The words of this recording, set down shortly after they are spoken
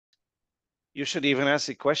you should even ask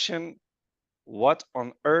the question, what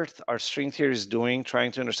on earth are string theorists doing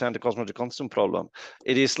trying to understand the cosmological constant problem?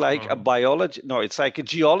 It is like a it's like a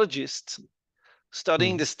geologist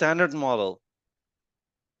studying the standard model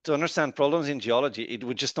to understand problems in geology. It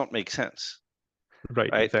would just not make sense. Right,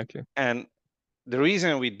 exactly. And the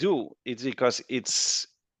reason we do is because it's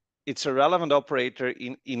a relevant operator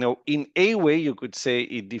in a way. You could say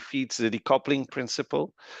it defeats the decoupling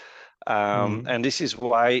principle. And this is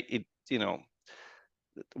why it,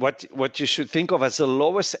 what you should think of as the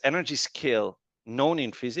lowest energy scale known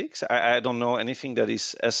in physics. I don't know anything that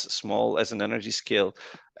is as small as an energy scale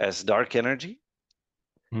as dark energy.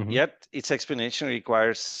 Yet its explanation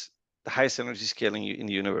requires the highest energy scale in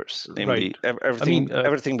the universe, namely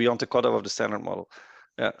everything beyond the cutoff of the standard model.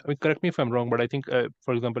 Yeah. I mean, correct me if I'm wrong, but I think,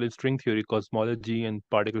 for example, in string theory, cosmology and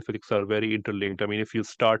particle physics are very interlinked. I mean, if you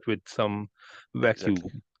start with some vacuum,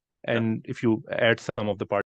 and if you add some of the particles